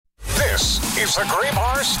This is the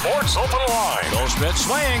Graybar Sports Open Line. Goldschmidt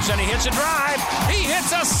swings and he hits a drive. He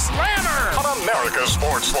hits a slammer. On America's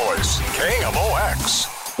Sports Voice,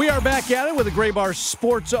 KMOX. We are back at it with the Graybar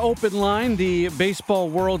Sports Open Line, the Baseball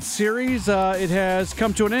World Series. It has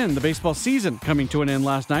come to an end. The baseball season coming to an end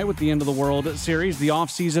last night with the end of the World Series. The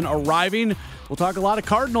offseason arriving. We'll talk a lot of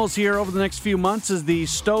Cardinals here over the next few months as the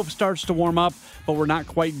stove starts to warm up, but we're not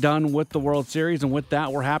quite done with the World Series. And with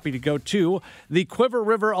that, we're happy to go to the Quiver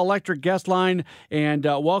River Electric guest line and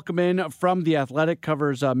welcome in from The Athletic,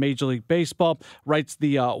 covers Major League Baseball, writes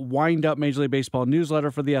the Wind-Up Major League Baseball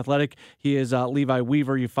newsletter for The Athletic. He is Levi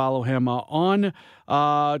Weaver. You follow him on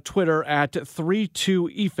Twitter at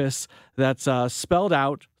 32EFUS. That's spelled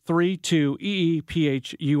out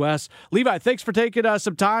 32EEPHUS. Levi, thanks for taking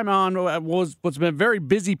some time on what's been a very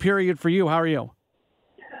busy period for you. How are you?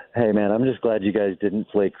 Hey, man, I'm just glad you guys didn't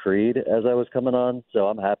play Creed as I was coming on, so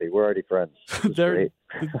I'm happy. We're already friends. There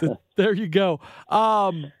you go.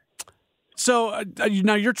 So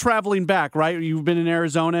now you're traveling back, right? You've been in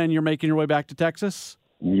Arizona and you're making your way back to Texas?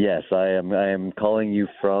 Yes, I am. I am calling you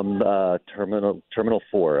from Terminal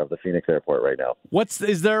 4 of the Phoenix Airport right now.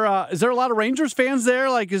 Is there a lot of Rangers fans there?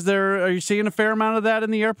 Are you seeing a fair amount of that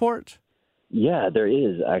in the airport? Yeah, there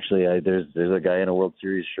is actually. There's a guy in a World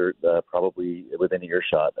Series shirt, probably within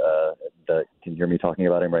earshot, that can hear me talking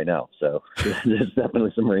about him right now. So there's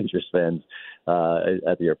definitely some Rangers fans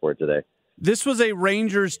at the airport today. This was a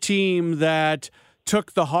Rangers team that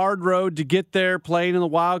took the hard road to get there, playing in the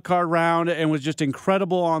wild card round, and was just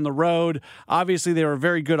incredible on the road. Obviously, they were a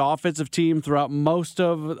very good offensive team throughout most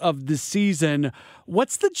of the season.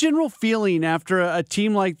 What's the general feeling after a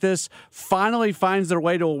team like this finally finds their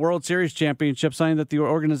way to a World Series championship, something that the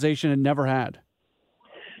organization had never had?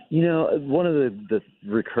 You know, one of the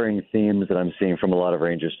recurring themes that I'm seeing from a lot of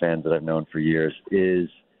Rangers fans that I've known for years is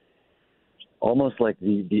almost like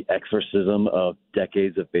the exorcism of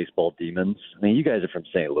decades of baseball demons. I mean, you guys are from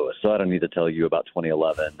St. Louis, so I don't need to tell you about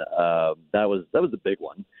 2011. That was the big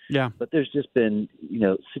one. Yeah. But there's just been,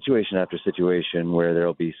 situation after situation where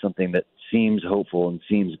there'll be something that seems hopeful and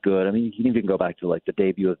seems good. I mean, you can even go back to like the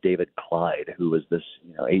debut of David Clyde, who was this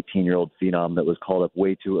 18-year-old phenom that was called up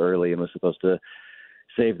way too early and was supposed to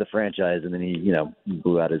save the franchise, and then he,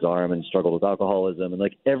 blew out his arm and struggled with alcoholism, and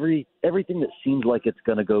like everything that seems like it's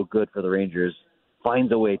going to go good for the Rangers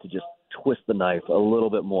finds a way to just twist the knife a little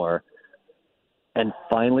bit more, and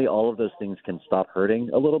finally all of those things can stop hurting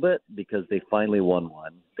a little bit because they finally won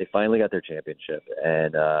one. They finally got their championship,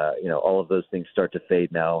 and all of those things start to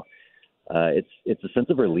fade now. It's a sense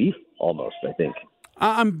of relief almost, I think.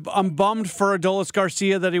 I'm bummed for Adolis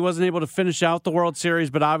Garcia that he wasn't able to finish out the World Series,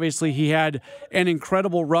 but obviously he had an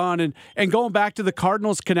incredible run. And going back to the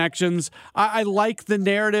Cardinals connections, I like the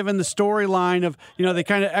narrative and the storyline of, they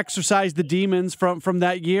kind of exorcised the demons from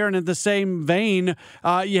that year. And in the same vein,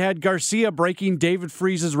 you had Garcia breaking David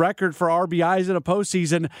Freese's record for RBIs in a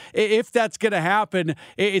postseason. If that's going to happen,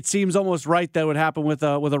 it seems almost right that would happen with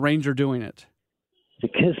a Ranger doing it. The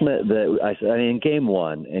kismet that in game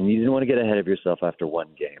one, and you didn't want to get ahead of yourself after one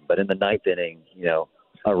game, but in the ninth inning,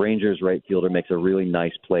 a Rangers right fielder makes a really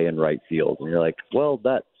nice play in right field, and you're like, well,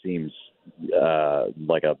 that seems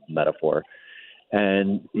like a metaphor.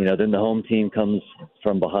 And then the home team comes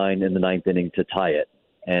from behind in the ninth inning to tie it,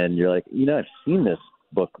 and you're like, I've seen this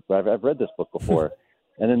book, I've read this book before.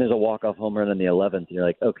 And then there's a walk-off home run in the 11th, and you're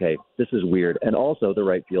like, okay, this is weird. And also the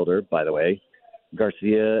right fielder, by the way,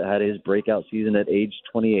 Garcia had his breakout season at age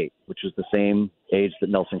 28, which was the same age that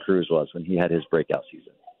Nelson Cruz was when he had his breakout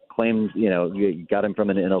season. Claimed, you got him from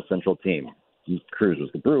an NL Central team. Cruz was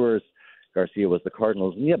the Brewers, Garcia was the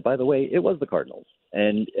Cardinals, and by the way, it was the Cardinals.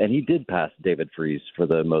 And he did pass David Freese for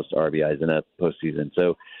the most RBIs in a postseason.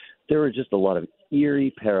 So there were just a lot of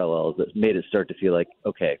eerie parallels that made it start to feel like,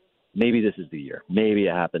 okay, maybe this is the year. Maybe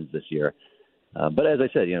it happens this year. But as I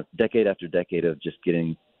said, decade after decade of just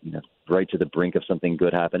getting right to the brink of something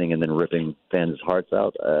good happening and then ripping fans' hearts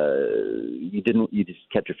out. You just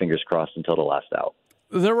kept your fingers crossed until the last out.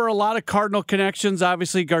 There were a lot of Cardinal connections.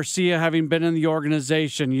 Obviously, Garcia having been in the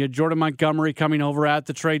organization. You had Jordan Montgomery coming over at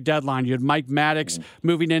the trade deadline. You had Mike Maddox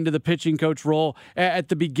moving into the pitching coach role at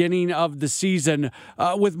the beginning of the season.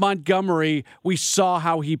 With Montgomery, we saw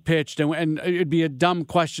how he pitched, and it'd be a dumb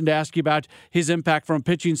question to ask you about his impact from a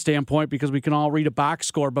pitching standpoint because we can all read a box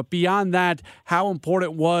score. But beyond that, how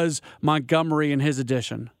important was Montgomery and his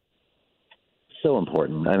addition? So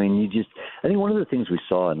important. I mean, I think one of the things we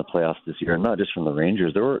saw in the playoffs this year, and not just from the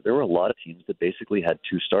Rangers, there were a lot of teams that basically had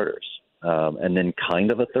two starters, and then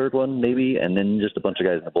kind of a third one maybe, and then just a bunch of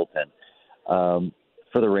guys in the bullpen.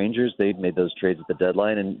 For the Rangers, they'd made those trades at the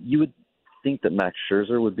deadline, and you would think that Max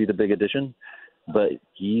Scherzer would be the big addition, but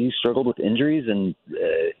he struggled with injuries, and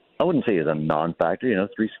I wouldn't say it's a non-factor.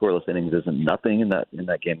 3 scoreless innings isn't nothing in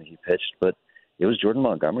that game that he pitched, but it was Jordan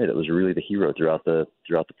Montgomery that was really the hero throughout the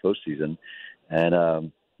postseason.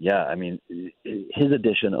 And his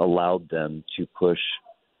addition allowed them to push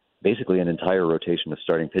basically an entire rotation of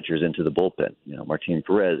starting pitchers into the bullpen. Martin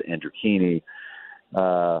Perez, Andrew Keeney.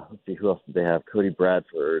 Let's see, who else did they have? Cody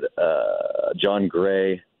Bradford, John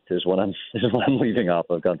Gray. There's one I'm leaving off.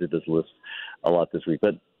 I've gone through this list a lot this week,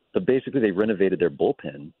 but basically they renovated their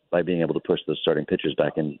bullpen by being able to push those starting pitchers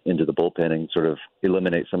back into the bullpen and sort of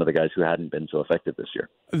eliminate some of the guys who hadn't been so effective this year.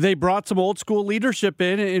 They brought some old school leadership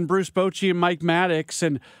in Bruce Bochy and Mike Maddox,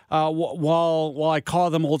 and while I call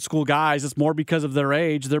them old school guys, it's more because of their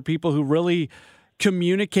age. They're people who really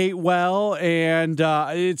communicate well, and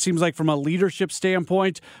it seems like from a leadership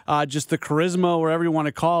standpoint, just the charisma, whatever you want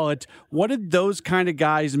to call it. What did those kind of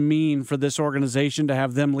guys mean for this organization to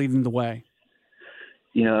have them leading the way?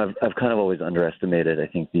 I've kind of always underestimated, I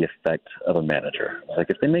think, the effect of a manager. Like,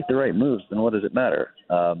 if they make the right moves, then what does it matter?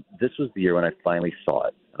 This was the year when I finally saw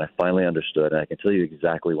it, and I finally understood, and I can tell you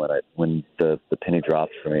exactly when the penny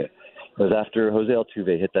dropped for me. It was after Jose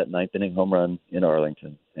Altuve hit that ninth-inning home run in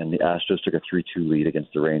Arlington, and the Astros took a 3-2 lead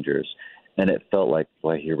against the Rangers, and it felt like,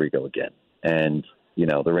 boy, here we go again. And,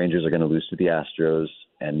 the Rangers are going to lose to the Astros,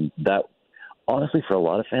 and that, honestly, for a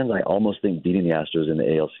lot of fans, I almost think beating the Astros in the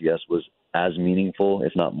ALCS was as meaningful,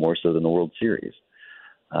 if not more so, than the World Series.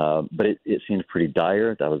 But it seemed pretty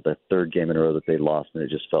dire. That was the third game in a row that they lost, and it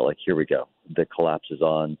just felt like, here we go. The collapse is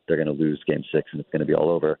on. They're going to lose Game 6, and it's going to be all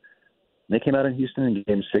over. And they came out in Houston in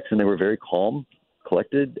Game 6, and they were very calm,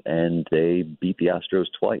 collected, and they beat the Astros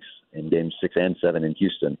twice in Game 6 and 7 in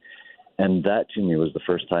Houston. And that, to me, was the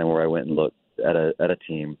first time where I went and looked at a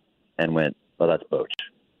team and went, oh, that's Bochy.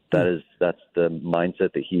 That's the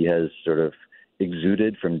mindset that he has sort of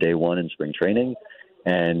exuded from day one in spring training.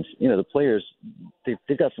 And, the players,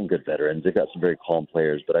 they've got some good veterans. They've got some very calm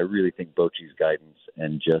players, but I really think Bochy's guidance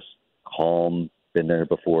and just calm, been there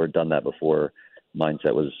before, done that before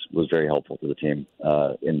mindset was very helpful to the team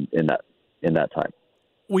in that time.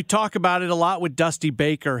 We talk about it a lot with Dusty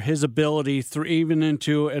Baker, his ability through even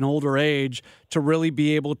into an older age to really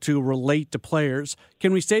be able to relate to players.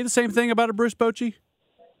 Can we say the same thing about a Bruce Bochy?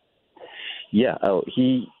 Yeah,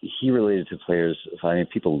 he related to players. I mean,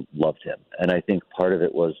 people loved him, and I think part of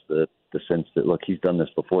it was the sense that, look, he's done this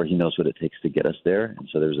before. He knows what it takes to get us there, and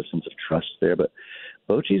so there's a sense of trust there. But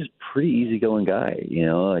Bochy's a pretty easygoing guy.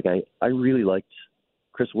 I really liked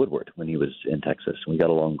Chris Woodward when he was in Texas. We got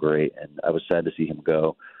along great, and I was sad to see him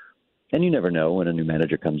go. And you never know when a new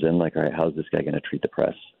manager comes in, like, all right, how's this guy going to treat the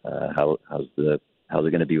press? How's it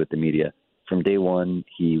going to be with the media? From day one,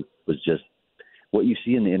 he was just, what you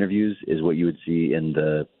see in the interviews is what you would see in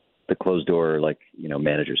the closed door,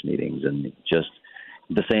 managers meetings, and just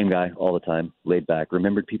the same guy all the time, laid back,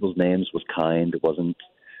 remembered people's names, was kind, wasn't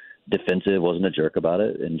defensive, wasn't a jerk about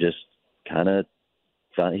it, and just kind of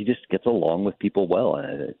he just gets along with people well.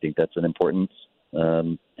 And I think that's an important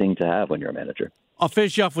thing to have when you're a manager. I'll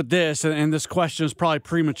finish you off with this, and this question is probably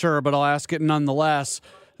premature, but I'll ask it nonetheless.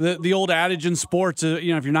 The old adage in sports, if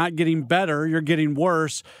you're not getting better, you're getting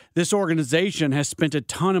worse. This organization has spent a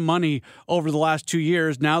ton of money over the last 2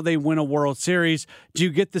 years. Now they win a World Series. Do you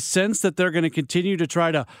get the sense that they're going to continue to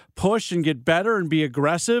try to push and get better and be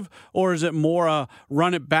aggressive, or is it more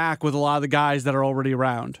run it back with a lot of the guys that are already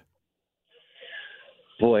around?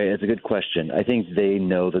 Boy, it's a good question. I think they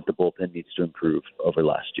know that the bullpen needs to improve over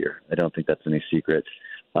last year. I don't think that's any secret.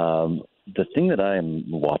 The thing that I am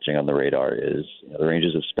watching on the radar is the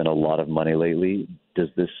Rangers have spent a lot of money lately. Does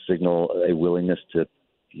this signal a willingness to,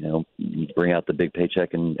 bring out the big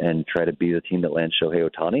paycheck and try to be the team that lands Shohei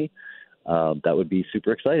Ohtani? That would be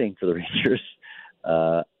super exciting for the Rangers.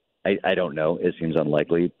 I don't know. It seems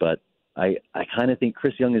unlikely, but I kind of think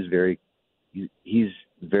Chris Young is he's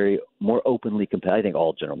very more openly competitive. I think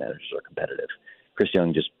all general managers are competitive. Chris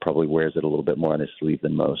Young just probably wears it a little bit more on his sleeve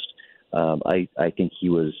than most. I think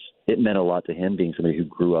it meant a lot to him, being somebody who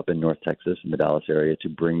grew up in North Texas in the Dallas area, to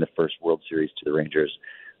bring the first World Series to the Rangers.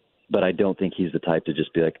 But I don't think he's the type to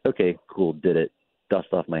just be like, okay, cool, did it, dust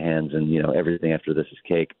off my hands, and everything after this is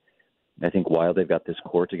cake. I think while they've got this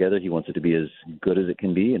core together, he wants it to be as good as it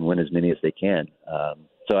can be and win as many as they can.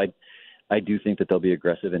 So I do think that they'll be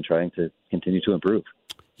aggressive in trying to continue to improve.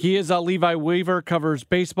 He is Levi Weaver, covers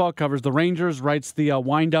baseball, covers the Rangers, writes the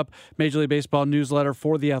Wind-Up Major League Baseball newsletter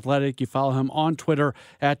for The Athletic. You follow him on Twitter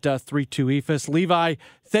at 32EFIS. Levi,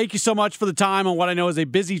 thank you so much for the time on what I know is a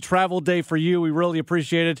busy travel day for you. We really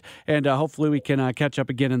appreciate it, and hopefully we can catch up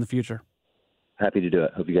again in the future. Happy to do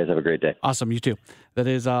it. Hope you guys have a great day. Awesome. You too. That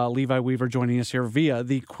is Levi Weaver joining us here via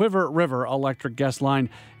the Quiver River Electric guest line,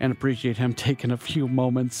 and appreciate him taking a few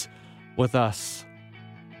moments with us.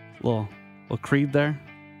 Little Creed there.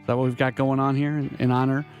 Is that what we've got going on here in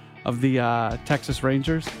honor of the Texas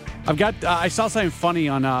Rangers? I saw something funny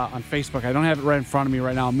on Facebook. I don't have it right in front of me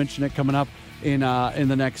right now. I'll mention it coming up in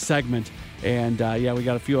the next segment. And we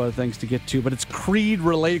got a few other things to get to, but it's Creed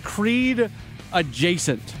related, Creed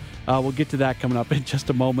adjacent. We'll get to that coming up in just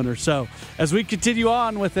a moment or so as we continue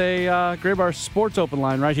on with a Graybar Sports Open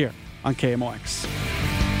Line right here on KMOX.